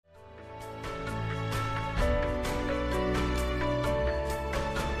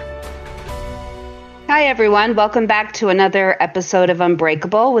Hi, everyone. Welcome back to another episode of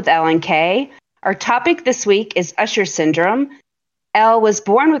Unbreakable with Elle and Kay. Our topic this week is Usher syndrome. Elle was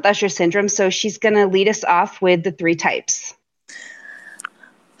born with Usher syndrome, so she's going to lead us off with the three types.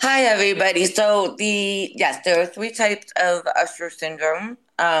 Hi, everybody. So there are three types of Usher syndrome,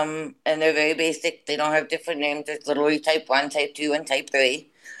 and they're very basic. They don't have different names. There's literally type 1, type 2, and type 3.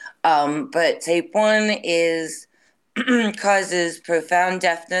 But type 1 is causes profound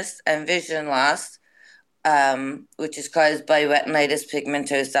deafness and vision loss, which is caused by retinitis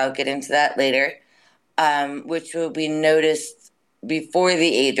pigmentosa. I'll get into that later, which will be noticed before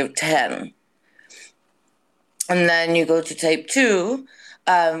the age of 10. And then you go to type 2,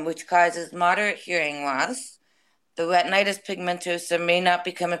 which causes moderate hearing loss. The retinitis pigmentosa may not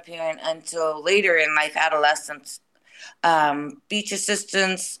become apparent until later in life, adolescence. Speech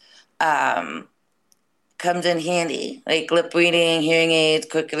assistance comes in handy, like lip reading, hearing aids,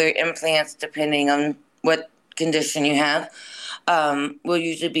 cochlear implants, depending on what condition you have, will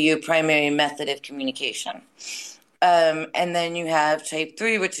usually be your primary method of communication. And then you have type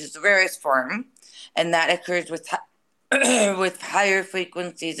 3, which is the rarest form, and that occurs with with higher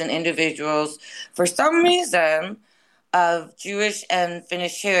frequencies in individuals, for some reason, of Jewish and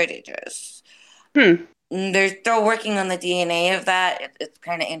Finnish heritages. They're still working on the DNA of that. It's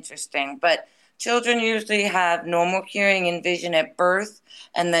kind of interesting. But children usually have normal hearing and vision at birth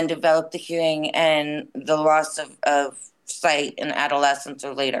and then develop the hearing and the loss of sight in adolescence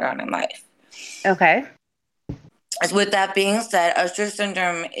or later on in life. Okay. With that being said, Usher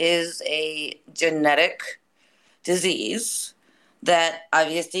syndrome is a genetic disease that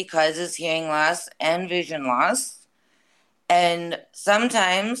obviously causes hearing loss and vision loss, and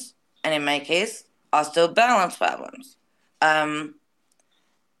sometimes, and in my case, also balance problems.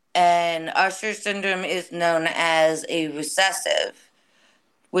 And Usher syndrome is known as a recessive,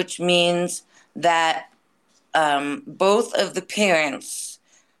 which means that both of the parents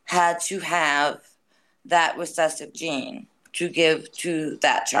had to have that recessive gene to give to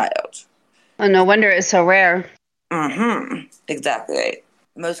that child. Oh, no wonder it's so rare. Exactly right.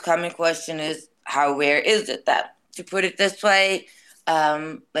 Most common question is, how rare is it that? To put it this way,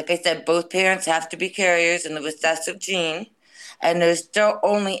 like I said, both parents have to be carriers in the recessive gene, and there's still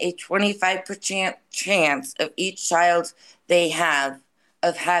only a 25% chance of each child they have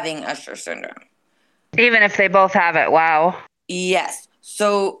of having Usher syndrome. Even if they both have it, wow. Yes.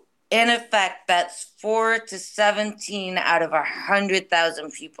 So, in effect, that's 4 to 17 out of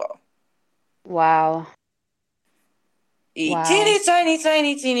 100,000 people. Wow.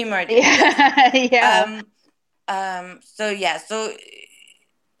 Teeny, teeny margin. Yeah. So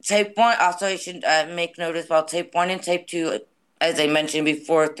type 1, also I should make note as well, type 1 and type 2, as I mentioned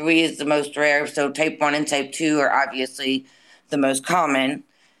before, 3 is the most rare, so type 1 and type 2 are obviously the most common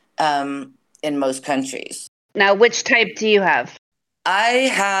in most countries. Now, which type do you have? I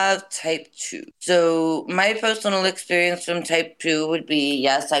have type 2. So my personal experience from type 2 would be,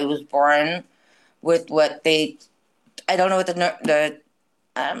 yes, I was born with I don't know what the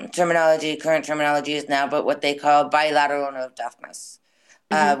current terminology is now, but what they call bilateral nerve deafness,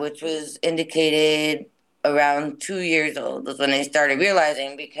 which was indicated around 2 years old was when I started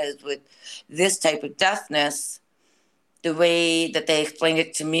realizing, because with this type of deafness, the way that they explained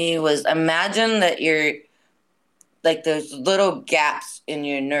it to me was, imagine that you're like there's little gaps in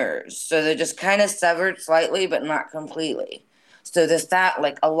your nerves. So they're just kind of severed slightly, but not completely. So the sound,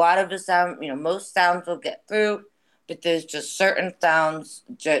 like a lot of the sound, most sounds will get through, but there's just certain sounds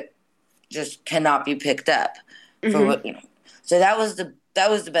that just cannot be picked up for what. So that was the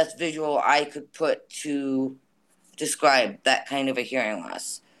best visual I could put to describe that kind of a hearing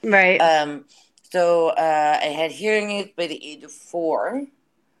loss. Right. So I had hearing aids by the age of 4,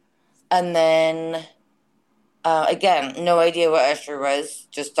 and then again, no idea what Usher was,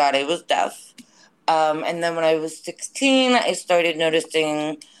 just thought I was deaf. And then when I was 16, I started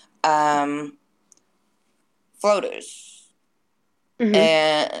noticing floaters.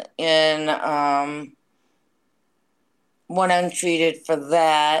 And went untreated for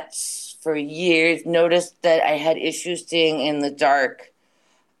that for years. Noticed that I had issues seeing in the dark.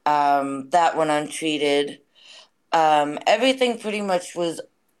 That went untreated. Everything pretty much was,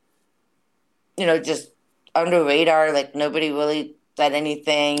 just under radar. Like nobody really said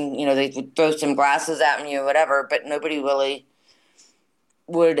anything. They would throw some glasses at me or whatever, but nobody really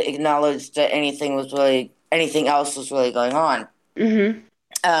would acknowledge that anything else was really going on.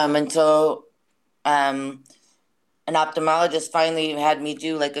 Until an ophthalmologist finally had me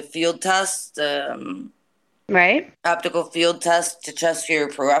do like a field test, right? Optical field test to test for your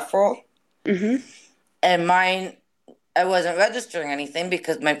peripheral. And mine, I wasn't registering anything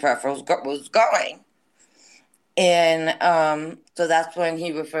because my peripheral was going. And so that's when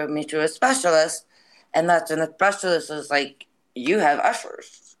he referred me to a specialist. And that's when the specialist was like, you have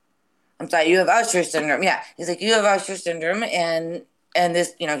Usher's. I'm sorry, you have Usher syndrome. Yeah. He's like, you have Usher syndrome, and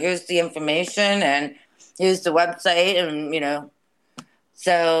this, here's the information, and here's the website, and.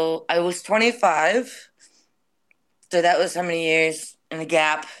 So I was 25. So that was how many years in a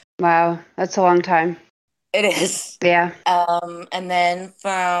gap. Wow, that's a long time. It is. Yeah. And then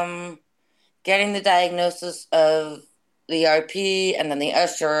from getting the diagnosis of the RP and then the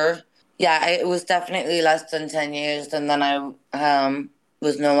Usher, yeah, it was definitely less than 10 years. And then I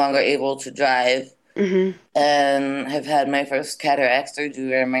was no longer able to drive and have had my first cataract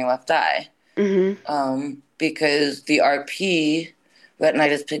surgery in my left eye. Because the RP,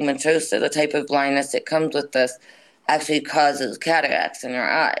 retinitis pigmentosa, the type of blindness that comes with this, actually causes cataracts in your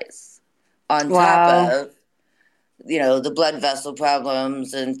eyes. On top of, the blood vessel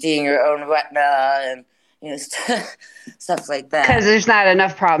problems and seeing your own retina and, stuff like that. Because there's not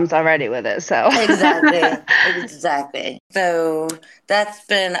enough problems already with it, so. Exactly. So that's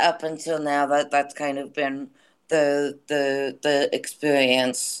been up until now. That's kind of been the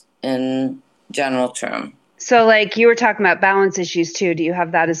experience in general term. So, like, you were talking about balance issues too. Do you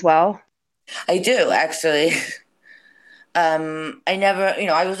have that as well? I do, actually. I never,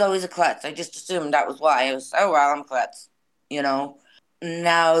 I was always a klutz. I just assumed that was why. I was, oh, well, I'm a klutz,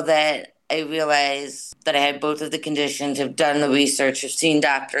 Now that I realize that I had both of the conditions, have done the research, have seen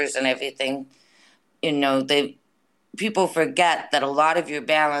doctors and everything, people forget that a lot of your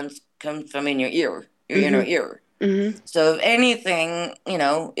balance comes from in your ear, your inner ear. So if anything,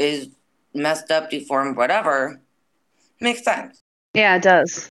 is messed up, deformed, whatever, makes sense. Yeah, it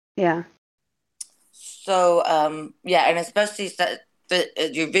does. Yeah. So, and especially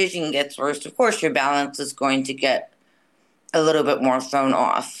as your vision gets worse, of course, your balance is going to get a little bit more thrown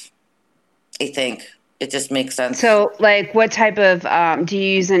off. I think it just makes sense. So, like, what type of, do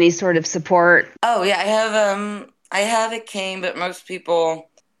you use any sort of support? Oh, yeah, I have a cane, but most people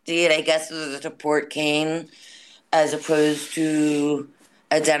see it, I guess, as a support cane, as opposed to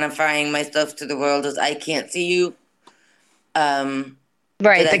identifying myself to the world as I can't see you. Right,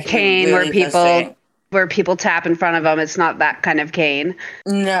 the cane really where people tap in front of them. It's not that kind of cane.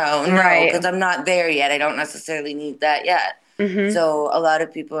 No, because I'm not there yet. I don't necessarily need that yet. So a lot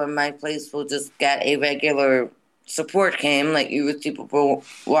of people in my place will just get a regular support cane, like you would see people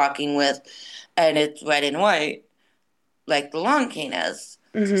walking with, and it's red and white, like the long cane is.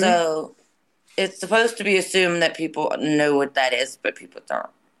 So it's supposed to be assumed that people know what that is, but people don't.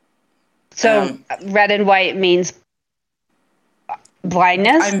 So red and white means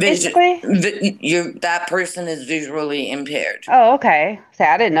blindness, basically? That person is visually impaired. Oh, okay. See,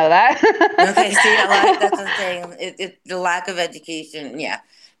 I didn't know that. Okay, see, that's what I'm saying. It's the lack of education. Yeah,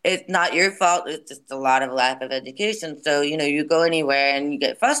 it's not your fault. It's just a lot of lack of education. So, you go anywhere and you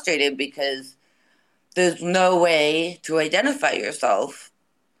get frustrated because there's no way to identify yourself.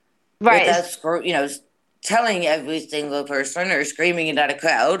 Right. Without, telling every single person or screaming it at a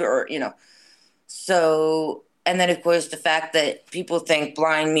crowd or, So, and then, of course, the fact that people think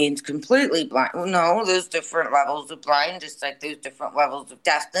blind means completely blind. No, there's different levels of blind, just like there's different levels of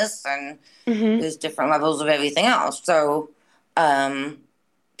deafness and there's different levels of everything else. So,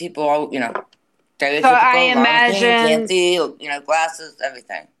 people all, stereotypical, I imagine, can't see, glasses,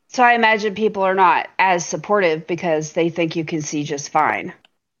 everything. So I imagine people are not as supportive because they think you can see just fine.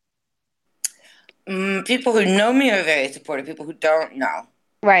 People who know me are very supportive. People who don't know.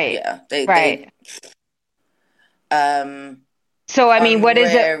 Right. Yeah. So, I mean, what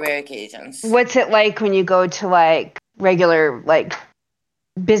is it? Rare occasions. What's it like when you go to like regular, like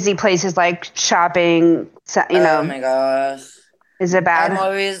busy places like shopping? Oh my gosh. Is it bad? I'm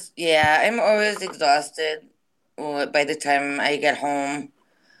always exhausted by the time I get home.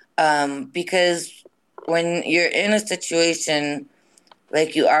 Because when you're in a situation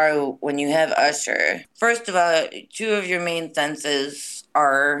like you are when you have Usher, first of all, two of your main senses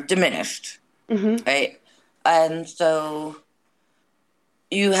are diminished, right? And so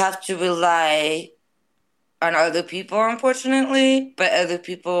you have to rely on other people, unfortunately, but other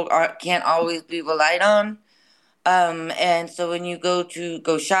people can't always be relied on. And so when you go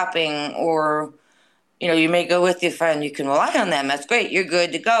shopping or, you may go with your friend, you can rely on them. That's great. You're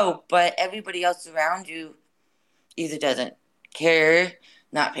good to go. But everybody else around you either doesn't care,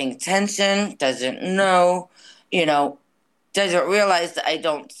 not paying attention, doesn't know, doesn't realize that I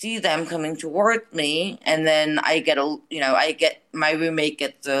don't see them coming towards me. And then my roommate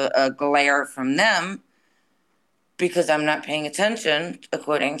gets a glare from them because I'm not paying attention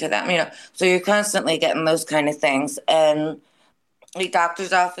according to them, So you're constantly getting those kind of things. And like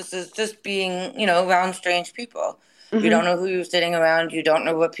doctor's offices, just being, around strange people. You Mm-hmm. don't know who you're sitting around. You don't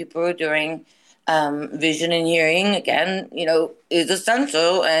know what people are doing. Vision and hearing, again, is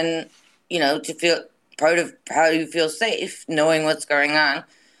essential, and, to feel part of how you feel safe, knowing what's going on.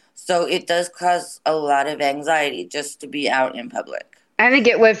 So it does cause a lot of anxiety just to be out in public. I think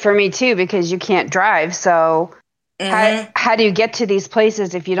it would for me too because you can't drive. So Mm-hmm. how do you get to these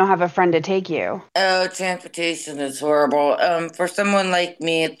places if you don't have a friend to take you? Oh, transportation is horrible. For someone like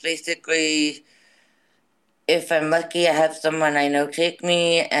me, it's basically, if I'm lucky, I have someone I know take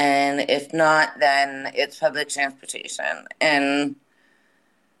me, and if not, then it's public transportation. And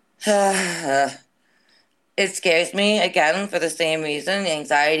it scares me again for the same reason.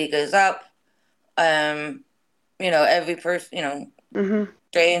 Anxiety goes up. Um, every person, Mm-hmm.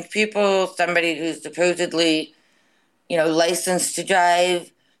 strange people, somebody who's supposedly, licensed to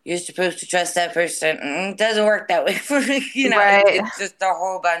drive. You're supposed to trust that person. It doesn't work that way for me. Right. It's just a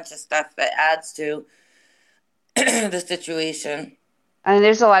whole bunch of stuff that adds to the situation. And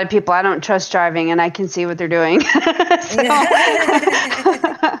there's a lot of people I don't trust driving, and I can see what they're doing. So,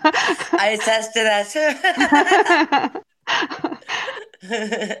 I attest to that.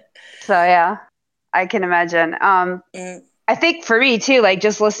 so yeah, I can imagine. Mm. I think for me too, like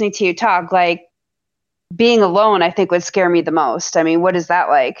just listening to you talk, like being alone, I think would scare me the most. I mean, what is that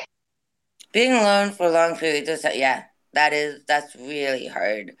like? Being alone for a long period of time, yeah, that's really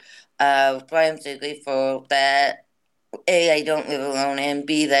hard. That's why I'm so grateful that A, I don't live alone, and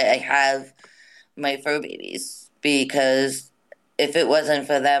B, that I have my fur babies. Because if it wasn't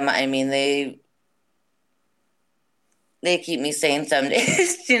for them, I mean, they keep me sane some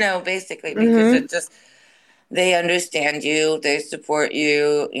days, basically, because Mm-hmm. it just, they understand you, they support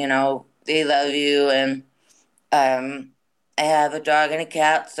you, they love you, and um, I have a dog and a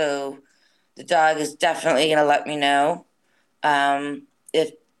cat, so the dog is definitely gonna let me know.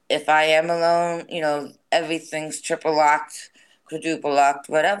 If I am alone, everything's triple locked, quadruple locked,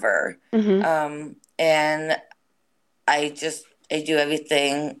 whatever. Mm-hmm. And I do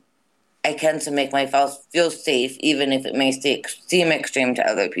everything I can to make myself feel safe, even if it may seem extreme to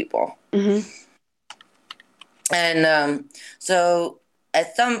other people. Mm-hmm. And so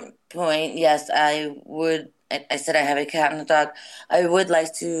at some point, yes, I would. I said I have a cat and a dog. I would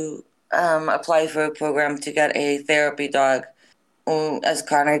like to apply for a program to get a therapy dog as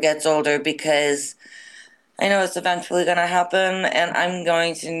Connor gets older, because I know it's eventually going to happen, and I'm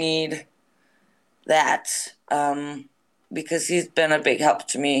going to need that because he's been a big help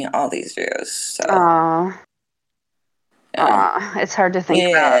to me all these years. So, Aw. yeah. Aw. It's hard to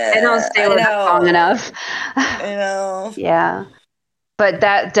think about. They don't Yeah, stay I with us long know. enough. I know. Yeah. But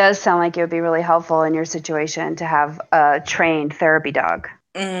that does sound like it would be really helpful in your situation to have a trained therapy dog.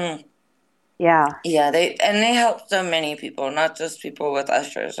 Mm. Yeah. Yeah, they help so many people, not just people with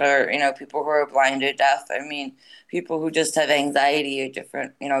Ushers, or people who are blind or deaf. I mean, people who just have anxiety or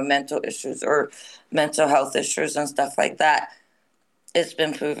different mental issues or mental health issues and stuff like that. It's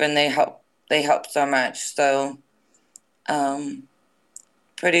been proven they help so much. So, um,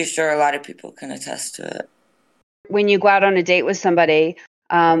 pretty sure a lot of people can attest to it. When you go out on a date with somebody,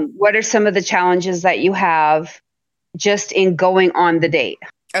 what are some of the challenges that you have just in going on the date?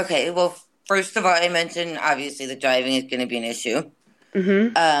 Okay, well, first of all, I mentioned obviously the driving is going to be an issue.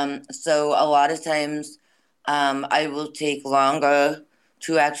 Mm-hmm. So a lot of times, I will take longer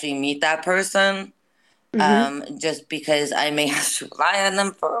to actually meet that person, Mm-hmm. just because I may have to rely on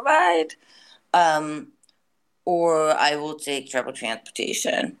them for a ride, um, or I will take travel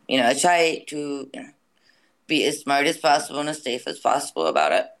transportation. I try to be as smart as possible and as safe as possible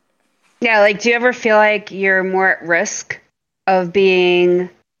about it. Yeah, like do you ever feel like you're more at risk of being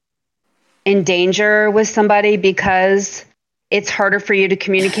in danger with somebody because it's harder for you to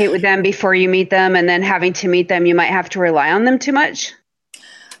communicate with them before you meet them, and then having to meet them, you might have to rely on them too much?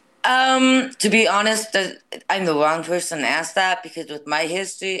 To be honest, I'm the wrong person to ask that, because with my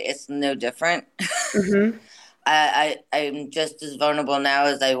history, it's no different. Mm-hmm. I'm just as vulnerable now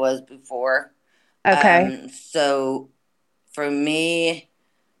as I was before. Okay. So for me,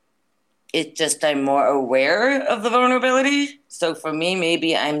 it's just I'm more aware of the vulnerability. So for me,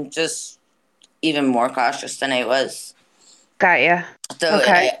 maybe I'm just even more cautious than I was. Got you. So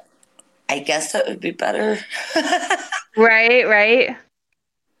Okay. I guess that would be better. Right, right.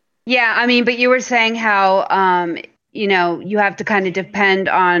 Yeah, I mean, but you were saying how you have to kind of depend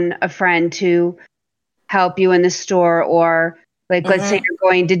on a friend to help you in the store, or like let's say Hmm. you're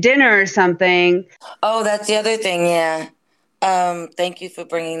going to dinner or something. Oh, that's the other thing. Yeah. Thank you for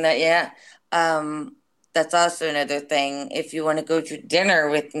bringing that. Yeah. That's also another thing. If you want to go to dinner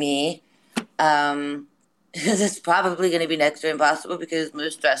with me, um, it's probably going to be next to impossible because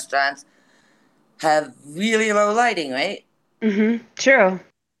most restaurants have really low lighting, right? True.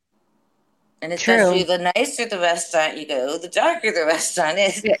 And especially True. the nicer the restaurant you go, the darker the restaurant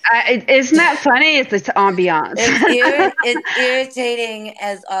is. Yeah, isn't that funny? It's this ambiance. It's irritating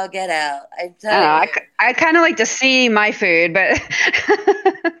as all get out. I'm I don't know. telling you. I kind of like to see my food, but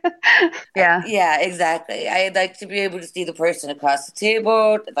yeah. Yeah, exactly. I'd like to be able to see the person across the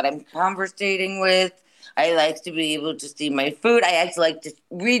table that I'm conversating with. I like to be able to see my food. I actually like to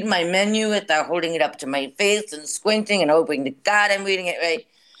read my menu without holding it up to my face and squinting and hoping to God I'm reading it right.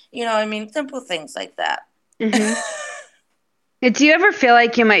 I mean, simple things like that. hmm Do you ever feel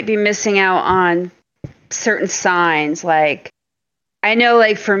like you might be missing out on certain signs? Like, I know,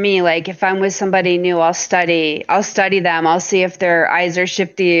 like for me, like if I'm with somebody new, I'll study them. I'll see if their eyes are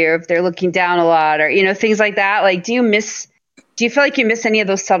shifty or if they're looking down a lot or, things like that. Like, do you feel like you miss any of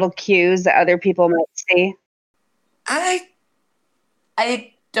those subtle cues that other people might see? I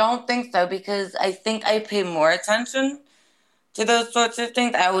I don't think so because I think I pay more attention to those sorts of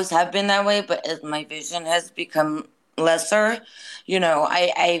things. I always have been that way, but as my vision has become lesser,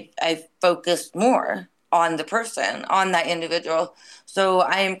 I focus more on the person, on that individual. So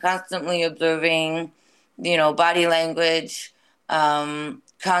I am constantly observing, body language,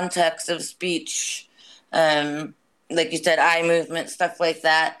 context of speech, um, like you said, eye movement, stuff like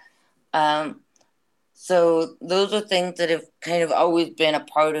that. Um, so those are things that have kind of always been a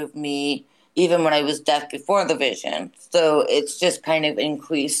part of me, even when I was deaf before the vision. So it's just kind of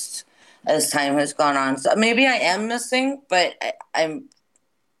increased as time has gone on. So maybe I am missing, but I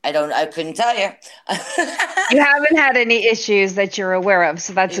couldn't tell you. You haven't had any issues that you're aware of,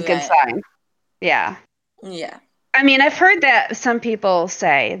 so that's a good Right. sign. Yeah. Yeah. I mean, I've heard that some people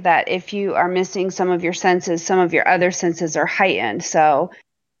say that if you are missing some of your senses, some of your other senses are heightened. So,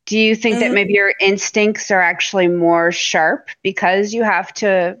 do you think that Hmm. maybe your instincts are actually more sharp because you have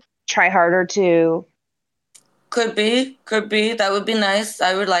to try harder to? Could be. Could be. That would be nice.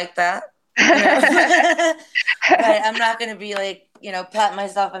 I would like that. But I'm not gonna be like, pat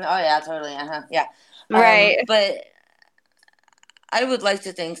myself and oh yeah, totally, yeah. Right. But I would like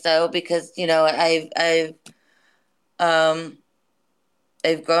to think so because um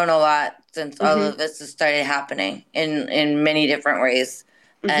I've grown a lot since all hmm of this has started happening in many different ways,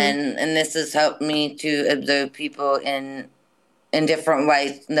 hmm and this has helped me to observe people in different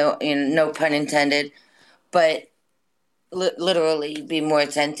ways. No, no pun intended, but literally be more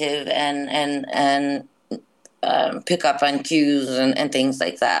attentive and pick up on cues and things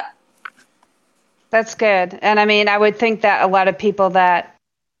like that. That's good. And I mean, I would think that a lot of people that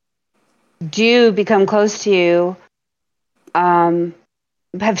do become close to you um,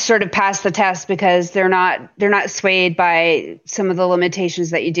 have sort of passed the test because they're not swayed by some of the limitations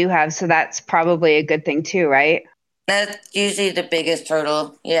that you do have. So that's probably a good thing too, right? That's usually the biggest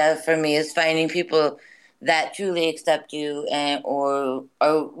hurdle, yeah, for me is finding people that truly accept you and or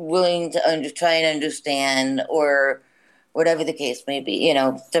are willing to try and understand or whatever the case may be.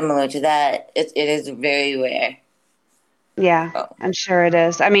 Similar to that, it is very rare. Yeah, Oh. I'm sure it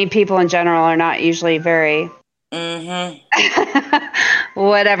is. I mean, people in general are not usually very Mm-hmm.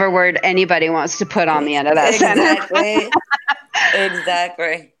 whatever word anybody wants to put on the end of that sentence. Exactly.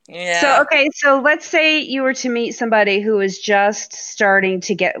 Exactly. So, Yeah. okay, so let's say you were to meet somebody who is just starting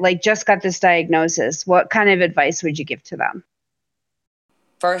to get, like, just got this diagnosis. What kind of advice would you give to them?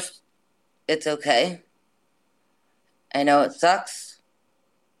 First, it's okay. I know it sucks.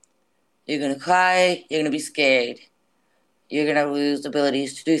 You're gonna cry. You're gonna be scared. You're gonna lose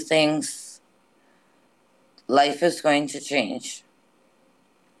abilities to do things. Life is going to change.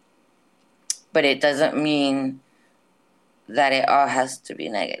 But it doesn't mean that it all has to be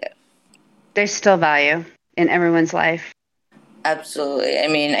negative. There's still value in everyone's life. Absolutely. I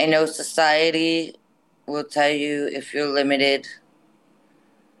mean, I know society will tell you if you're limited,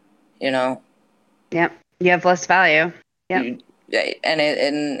 you know, Yep. You have less value. Yep. you, right, and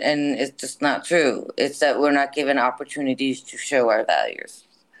it's just not true. It's that we're not given opportunities to show our values.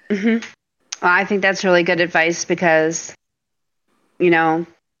 hmm Well, I think that's really good advice because, you know,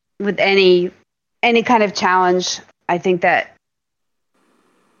 with any kind of challenge, I think that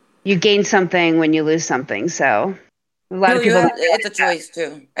you gain something when you lose something. So a lot No, of people don't it's a realize choice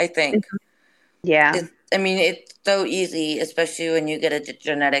too, I that. think. Yeah. I mean, it's so easy, especially when you get a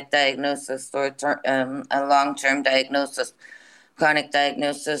genetic diagnosis or a long-term diagnosis, chronic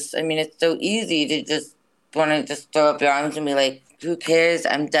diagnosis. I mean, it's so easy to just want to just throw up your arms and be like, "Who cares?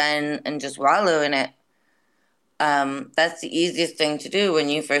 I'm done," and just wallow in it. That's the easiest thing to do when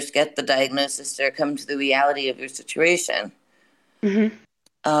you first get the diagnosis or come to the reality of your situation. hmm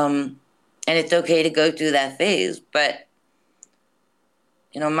Um, and it's okay to go through that phase. But,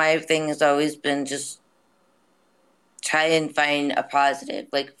 my thing has always been just try and find a positive,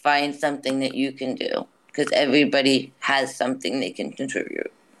 like find something that you can do, because everybody has something they can contribute.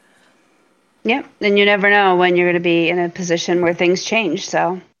 Yep. And you never know when you're going to be in a position where things change.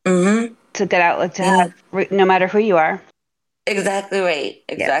 So it's a good outlet to have, no matter who you are. Exactly right.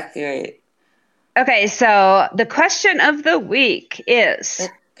 Exactly right. Okay. So the question of the week is,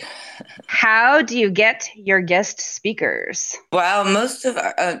 how do you get your guest speakers? Well, most.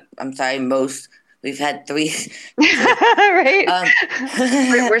 We've had 3. Right.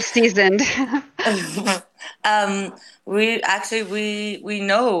 We're seasoned. We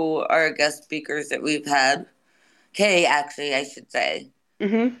know our guest speakers that we've had. Kay, actually, I should say,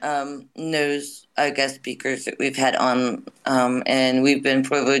 knows our guest speakers that we've had on, and we've been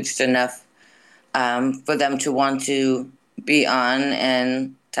privileged enough for them to want to be on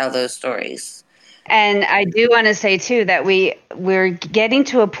and tell those stories. And I do want to say too that we're getting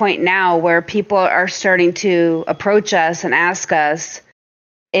to a point now where people are starting to approach us and ask us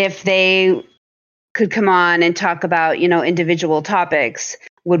if they could come on and talk about, individual topics.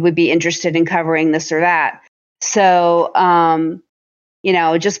 Would we be interested in covering this or that? So,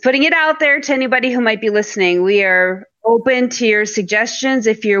 just putting it out there to anybody who might be listening, we are open to your suggestions.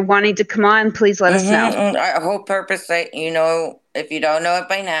 If you're wanting to come on, please let us know. Our whole purpose, if you don't know it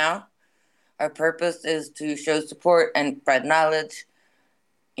by now, our purpose is to show support and spread knowledge,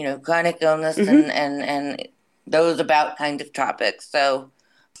 chronic illness and those about kind of topics. So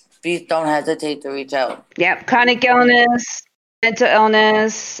please don't hesitate to reach out. Yep. Chronic illness, mental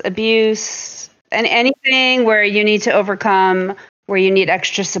illness, abuse, and anything where you need to overcome, where you need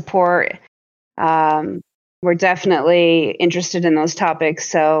extra support. We're definitely interested in those topics.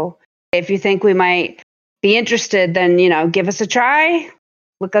 So if you think we might be interested, then, give us a try,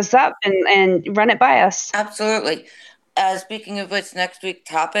 look us up and run it by us. Absolutely. Speaking of which, next week's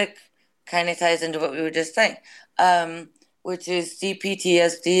topic kind of ties into what we were just saying, which is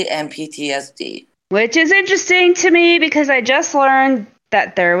CPTSD and PTSD. Which is interesting to me because I just learned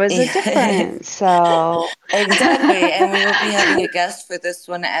that there was a difference. So exactly. And we will be having a guest for this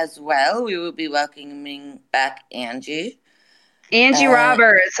one as well. We will be welcoming back Angie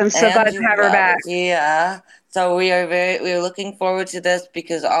Roberts. I'm so glad to have her back. Yeah. So we are looking forward to this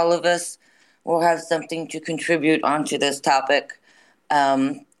because all of us will have something to contribute onto this topic.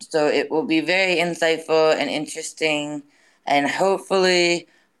 So it will be very insightful and interesting, and hopefully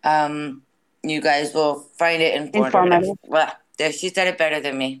you guys will find it informative. Well, there, she said it better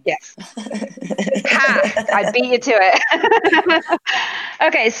than me. Yes. Ha! I beat you to it.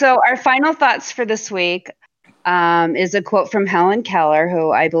 Okay, so our final thoughts for this week is a quote from Helen Keller,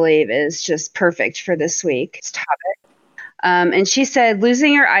 who I believe is just perfect for this week's topic. And she said,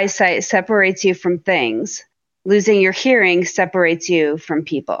 losing your eyesight separates you from things. Losing your hearing separates you from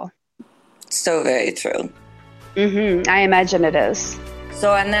people. So very true. I imagine it is.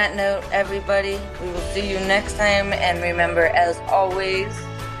 So on that note, everybody, we will see you next time. And remember, as always,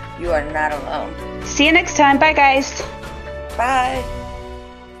 you are not alone. See you next time. Bye, guys. Bye.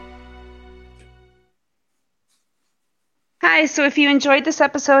 Hi, so if you enjoyed this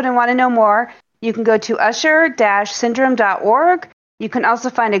episode and want to know more, you can go to usher-syndrome.org. You can also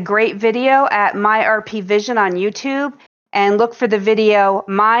find a great video at MyRP Vision on YouTube and look for the video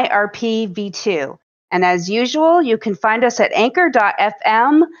MyRPV2. And as usual, you can find us at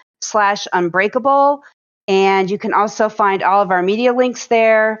anchor.fm/unbreakable. And you can also find all of our media links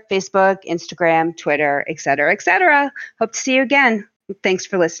there, Facebook, Instagram, Twitter, etc., etc. Hope to see you again. Thanks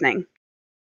for listening.